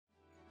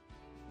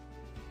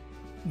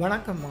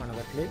வணக்கம்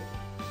மாணவர்களே,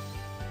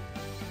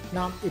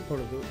 நாம்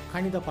இப்பொழுது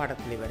கணித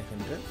பாடத்தில்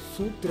வருகின்ற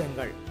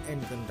சூத்திரங்கள்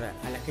என்கின்ற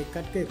அலகை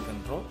கற்க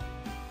இருக்கின்றோம்.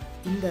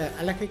 இந்த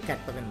அலகை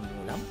கற்பதன்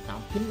மூலம்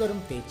நாம்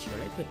பின்வரும்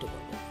தேர்ச்சிகளை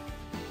பெற்றுக்கொள்வோம்.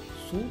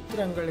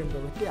 சூத்திரங்கள்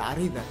என்பவற்றை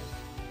அறிதல்,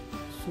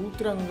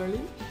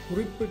 சூத்திரங்களில்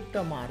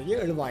குறிப்பிட்ட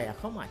மாறிய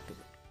எழுவாயாக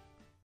மாற்றுதல்.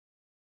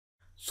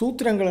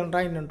 சூத்திரங்கள்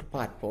என்றால் என்னென்று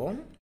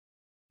பார்ப்போம்.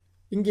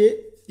 இங்கே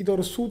இது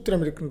ஒரு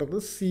சூத்திரம் இருக்கின்றது,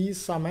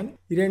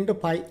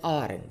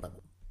 C=2πr என்பது.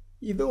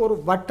 இது ஒரு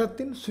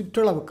வட்டத்தின்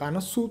சுற்றளவுக்கான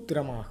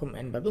சூத்திரமாகும்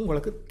என்பது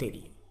உங்களுக்கு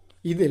தெரியும்.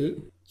 இதில்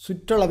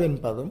சுற்றளவு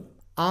என்பதும்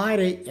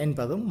ஆரை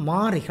என்பதும்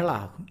மாறிகள்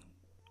ஆகும்.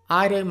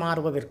 ஆரை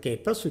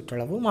மாறுவதற்கேற்ப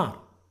சுற்றளவு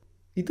மாறும்.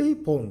 இது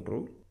போன்று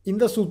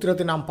இந்த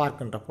சூத்திரத்தை நாம்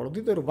பார்க்கின்ற பொழுது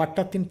இது ஒரு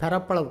வட்டத்தின்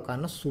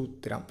பரப்பளவுக்கான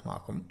சூத்திரம்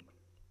ஆகும்.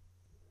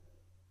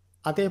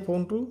 அதே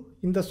போன்று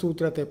இந்த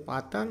சூத்திரத்தை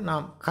பார்த்தால்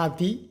நாம்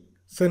கதி,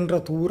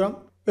 சென்ற தூரம்,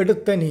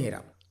 எடுத்த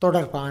நேரம்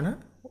தொடர்பான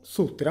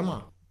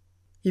சூத்திரமாகும்.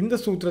 இந்த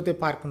சூத்திரத்தை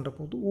பார்க்கின்ற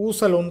போது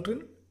ஊசல்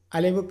ஒன்றின்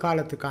அலைவு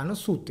காலத்துக்கான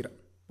சூத்திரம்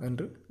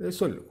என்று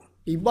சொல்லுவோம்.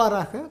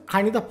 இவ்வாறாக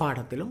கணித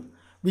பாடத்திலும்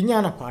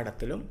விஞ்ஞான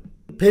பாடத்திலும்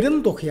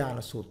பெருந்தொகையான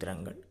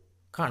சூத்திரங்கள்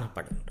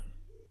காணப்படுகின்றன.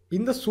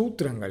 இந்த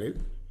சூத்திரங்களில்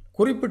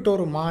குறிப்பிட்ட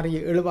ஒரு மாறிய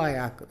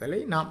எழுவாயாக்குதலை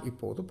நாம்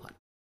இப்போது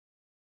பார்ப்போம்.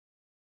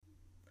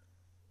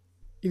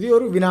 இது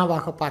ஒரு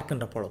வினாவாக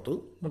பார்க்கின்ற பொழுது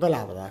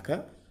முதலாவதாக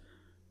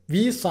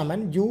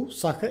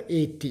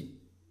V=U/AT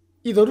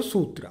இது ஒரு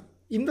சூத்திரம்.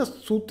 இந்த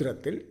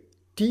சூத்திரத்தில்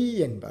T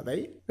என்பதை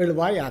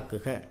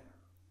எழுவாயாக்குக.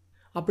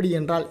 அப்படி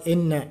என்றால்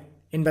என்ன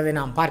என்பதை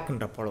நாம்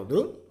பார்க்கின்ற பொழுது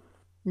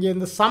இங்கே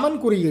இந்த சமன்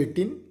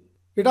குறியீட்டின்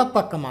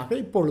இடப்பக்கமாக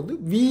இப்பொழுது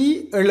V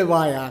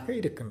எழுவாயாக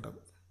இருக்கின்றது.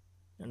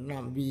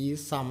 நாம் V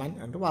சமன்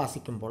என்று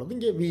வாசிக்கும் பொழுது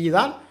இங்கே V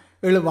தான்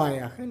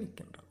எழுவாயாக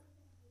நிற்கின்றது.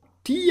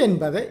 T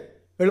என்பதை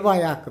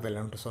எழுவாயாக்குதல்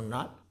என்று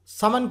சொன்னால்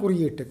சமன்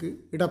குறியீட்டுக்கு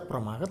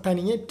இடப்புறமாக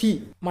தனியே T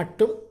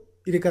மட்டும்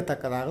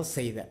இருக்கத்தக்கதாக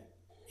செய்த,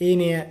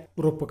 ஏனைய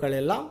உறுப்புகள்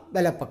எல்லாம்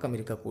வலப்பக்கம்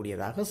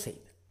இருக்கக்கூடியதாக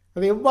செய்த.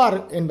 அது எவ்வாறு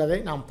என்பதை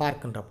நாம்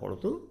பார்க்கின்ற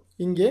பொழுது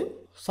இங்கே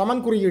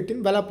சமன்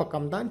குறியீட்டின்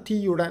வலப்பக்கம்தான்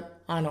Tயுடன்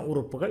ஆன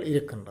உறுப்புகள்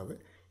இருக்கின்றது.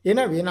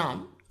 எனவே நாம்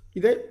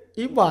இதை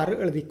இவ்வாறு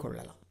எழுதி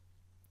கொள்ளலாம்.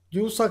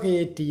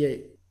 U/ATயை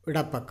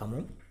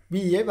இடப்பக்கமும்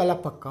Vயை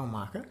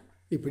வலப்பக்கமாக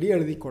இப்படி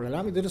எழுதி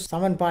கொள்ளலாம். இது ஒரு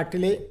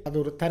சமன்பாட்டிலே அது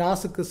ஒரு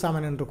தராசுக்கு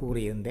சமன் என்று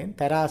கூறியிருந்தேன்.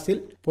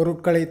 தராசில்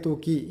பொருட்களை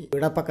தூக்கி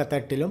இடப்பக்க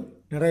தட்டிலும்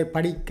நிறைய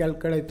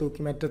படிக்கற்களை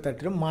தூக்கி மற்ற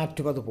தட்டிலும்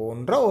மாற்றுவது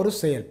போன்ற ஒரு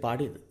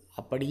செயல்பாடு இது.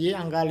 அப்படியே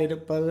அங்கால்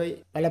இருப்பதை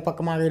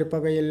வலப்பக்கமாக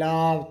இருப்பவை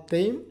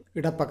எல்லாத்தையும்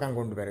இடப்பக்கம்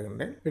கொண்டு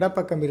வருகின்றேன்.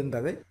 இடப்பக்கம்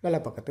இருந்ததை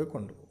வலப்பக்கத்துக்கு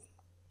கொண்டு போகும்.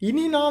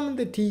 இனி நாம்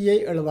இந்த Tயை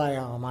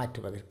எழுவாயாக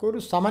மாற்றுவதற்கு ஒரு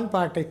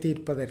சமன்பாட்டை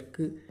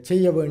தீர்ப்பதற்கு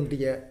செய்ய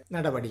வேண்டிய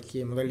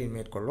நடவடிக்கையை முதலில்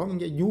மேற்கொள்வோம்.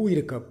 இங்கே U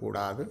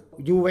இருக்கக்கூடாது.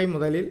 Uவை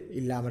முதலில்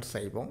இல்லாமல்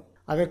செய்வோம்.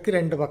 அதற்கு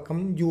ரெண்டு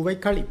பக்கமும் Uவை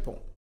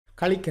கழிப்போம்.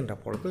 கழிக்கின்ற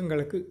பொழுது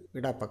எங்களுக்கு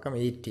இடப்பக்கம்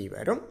AT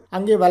வரும்.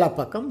 அங்கே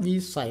வலப்பக்கம்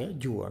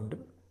V/U என்று.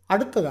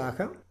 அடுத்ததாக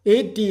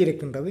AT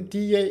இருக்கின்றது.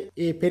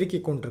 Tயை பெருக்கி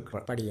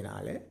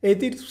கொண்டிருக்கிறபடியினாலே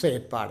எதிர்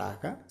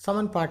செயற்பாடாக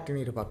சமன்பாட்டின்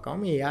இரு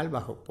பக்கம் Aயால்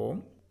வகுப்போம்.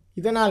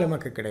 இதனால்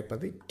நமக்கு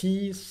கிடைப்பது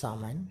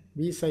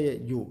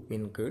T=V/U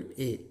இன் கீழ்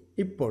A.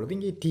 இப்பொழுது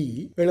இங்கே T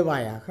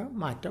எழுவாயாக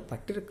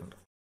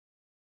மாற்றப்பட்டிருக்கின்றது.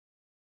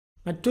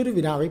 மற்றொரு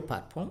வினாவை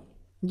பார்ப்போம்.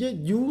 இங்கே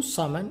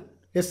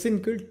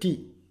U=S/T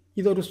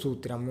இது ஒரு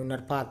சூத்திரம்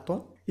முன்னர்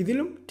பார்த்தோம்.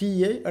 இதிலும்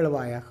Tயை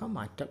எழுவாயாக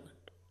மாற்ற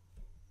வேண்டும்.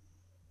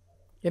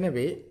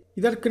 எனவே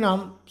இதற்கு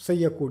நாம்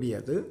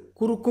செய்யக்கூடியது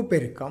குறுக்கு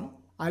பெருக்கம்,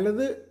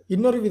 அல்லது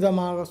இன்னொரு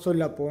விதமாக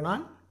சொல்ல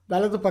போனால்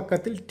வலது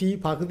பக்கத்தில் T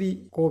பகுதி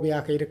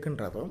கோவையாக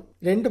இருக்கின்றதும்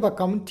ரெண்டு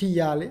பக்கமும்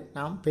Tயாலே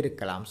நாம்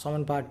பெருக்கலாம்.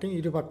 சமன்பாட்டின்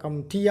இரு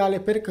பக்கமும் Tயாலே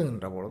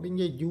பெருக்குகின்ற பொழுது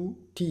இங்கே U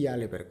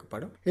Tயாலே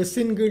பெருக்கப்படும்.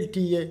 S/T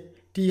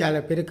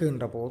Tயாலே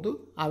பெருக்குகின்ற போது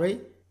அவை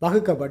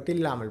வகுக்கப்பட்டு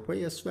இல்லாமல்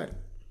போய் S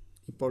வரும்.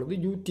 இப்பொழுது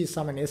UT=S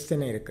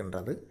என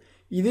இருக்கின்றது.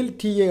 இதில்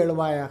Tயை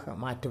எழுவாயாக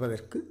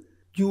மாற்றுவதற்கு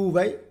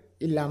Uவை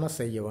இல்லாமல்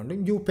செய்ய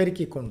வேண்டும். U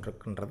பெருக்கி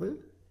கொண்டிருக்கின்றது.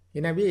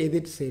 எனவே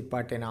எதிர்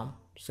செயற்பாட்டை நாம்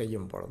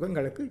செய்யும் பொழுது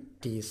எங்களுக்கு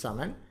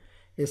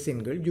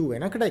T=S/U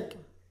என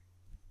கிடைக்கும்.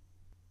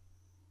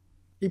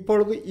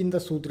 இப்பொழுது இந்த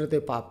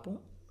சூத்திரத்தை பார்ப்போம்.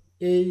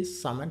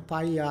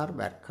 A=πr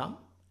வர்க்கம்.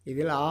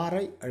 இதில்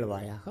ஆரை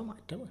எழுவாயாக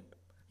மாற்ற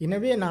வேண்டும்.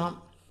 எனவே நாம்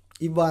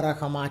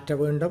இவ்வாறாக மாற்ற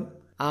வேண்டும்.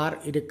 R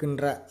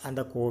இருக்கின்ற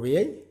அந்த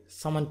கோவையை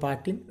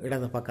சமன்பாட்டின்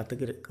இடது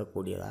பக்கத்துக்கு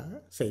இருக்கக்கூடியதாக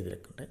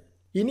செய்திருக்கின்றேன்.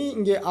 இனி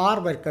இங்கே R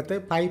வர்க்கத்தை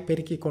பை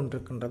பெருக்கி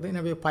கொண்டிருக்கின்றது.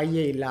 எனவே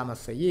பையை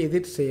இல்லாமல் செய்ய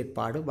எதிர்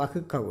செயற்பாடு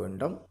வகுக்க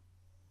வேண்டும்.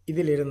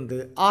 இதிலிருந்து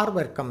R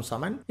வர்க்கம்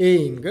சமன்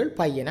A/π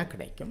என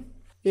கிடைக்கும்.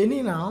 இனி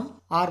நாம்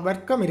R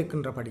வர்க்கம்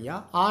இருக்கின்றபடியா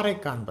Rஐ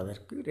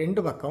காண்பதற்கு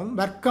ரெண்டு பக்கமும்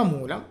வர்க்க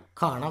மூலம்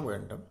காண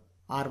வேண்டும்.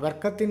 R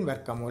வர்க்கத்தின்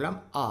வர்க்க மூலம்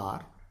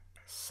R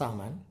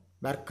சமன்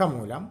வர்க்க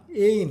மூலம்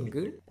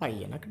A/π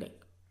என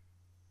கிடைக்கும்.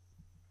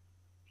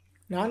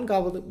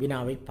 நான்காவது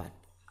வினாவை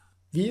பார்ப்போம்.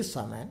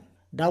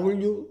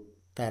 V=W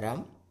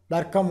தரம்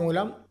வர்க்க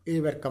மூலம் A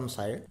வர்க்கம்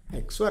sin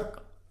X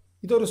வர்க்கம்.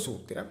 இது ஒரு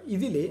சூத்திரம்.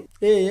 இதிலே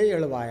Aயை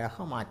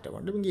எழுவாயாக மாற்ற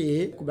வேண்டும். இங்கே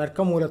A வர்க்க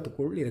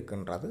மூலத்துக்குள்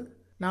இருக்கின்றது.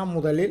 நாம்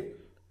முதலில்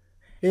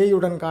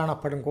Aயுடன்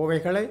காணப்படும்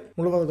கோவைகளை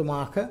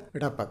முழுவதுமாக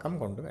இடப்பக்கம்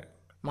கொண்டு வர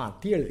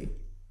மாற்றி எழுதி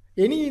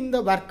இனி இந்த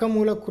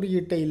வர்க்கமூல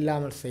குறியீட்டை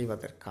இல்லாமல்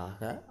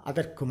செய்வதற்காக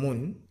அதற்கு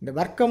முன் இந்த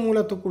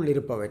வர்க்கமூலத்துக்குள்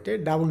இருப்பவற்றை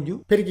W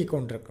பெருக்கிக்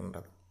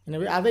கொண்டிருக்கின்றது.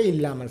 எனவே அதை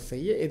இல்லாமல்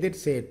செய்ய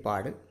எதிர்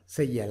செயற்பாடு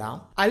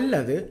செய்யலாம்.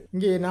 அல்லது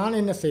இங்கே நான்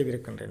என்ன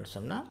செய்திருக்கின்றேன்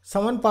சொன்னால்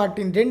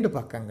சமன்பாட்டின் 2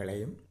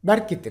 பக்கங்களையும்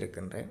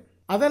வர்க்கித்திருக்கின்றேன்.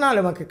 அதனால்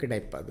நமக்கு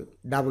கிடைப்பது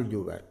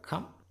W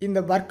வர்க்கம். இந்த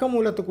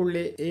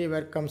வர்க்கமூலத்துக்குள்ளே A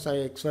வர்க்கம்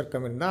x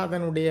வர்க்கம் இருந்தால்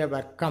அதனுடைய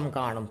வர்க்கம்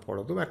காணும்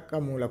பொழுது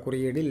வர்க்கமூல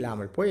குறியீடு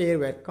இல்லாமல் போய் A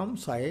வர்க்கம்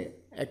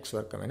x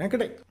வர்க்கம் என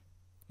கிடைக்கும்.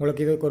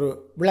 உங்களுக்கு இதுக்கு ஒரு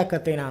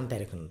விளக்கத்தை நான்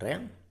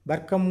தருகின்றேன்.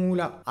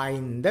 வர்க்கமூல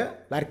 5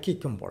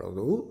 வர்க்கிக்கும்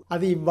பொழுது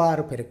அது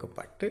இவ்வாறு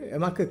பெருக்கப்பட்டு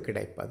நமக்கு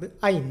கிடைப்பது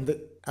 5.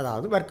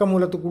 அதாவது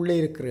வர்க்கமூலத்துக்குள்ளே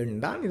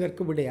இருக்கிறேன் தான்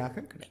இதற்கு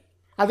விடையாக கிடைக்கும்.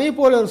 அதே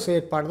போல ஒரு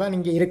செயற்பாடு தான்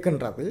இங்கே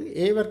இருக்கின்றது.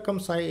 A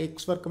வர்க்கம்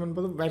x வர்க்கம்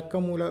என்பது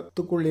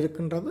வர்க்கமூலத்துக்குள்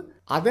இருக்கின்றது.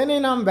 அதனை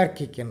நாம்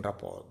வர்க்கிக்கின்ற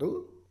போது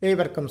A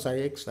வர்க்கம்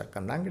x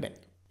வர்க்கம் தான்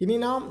கிடைக்கும். இனி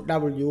நாம்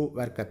W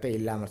வர்க்கத்தை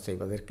இல்லாமல்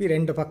செய்வதற்கு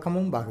 2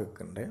 பக்கமும்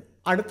வகுக்கின்றேன்.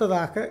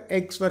 அடுத்ததாக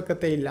x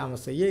வர்க்கத்தை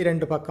இல்லாமல் செய்ய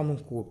 2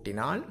 பக்கமும்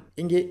கூட்டினால்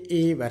இங்கே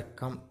A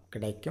வர்க்கம்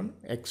கிடைக்கும்.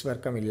 x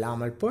வர்க்கம்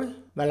இல்லாமல் போய்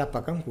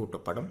வலப்பக்கம்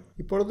கூட்டப்படும்.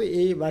 இப்பொழுது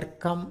A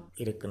வர்க்கம்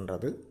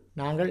இருக்கின்றது.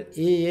 நாங்கள்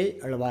Aயை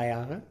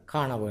எழுவாயாக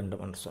காண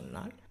வேண்டும் என்று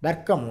சொன்னால்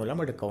வர்க்க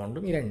மூலம் எடுக்க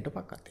வேண்டும் 2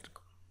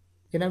 பக்கத்திற்கும்.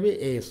 எனவே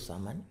A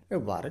சமன்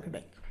எவ்வாறு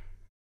கிடைக்கும்?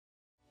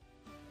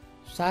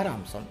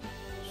 சாராம்சம்: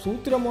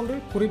 சூத்திரம்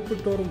ஒன்றில்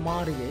குறிப்பிட்ட ஒரு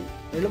மாறியை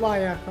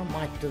எழுவாயாக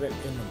மாற்றுதல்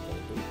என்னும் போது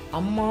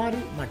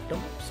அம்மாறி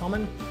மற்றும்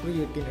சமன்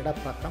குறியீட்டின்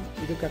இடப்பக்கம்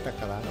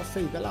இருக்கத்தக்கதாக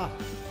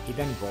செய்தலாகும்.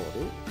 இதன்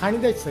போது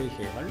கணித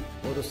செய்கைகள்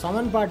ஒரு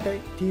சமன்பாட்டை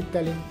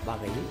தீர்த்தலின்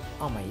வகையில்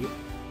அமையும்.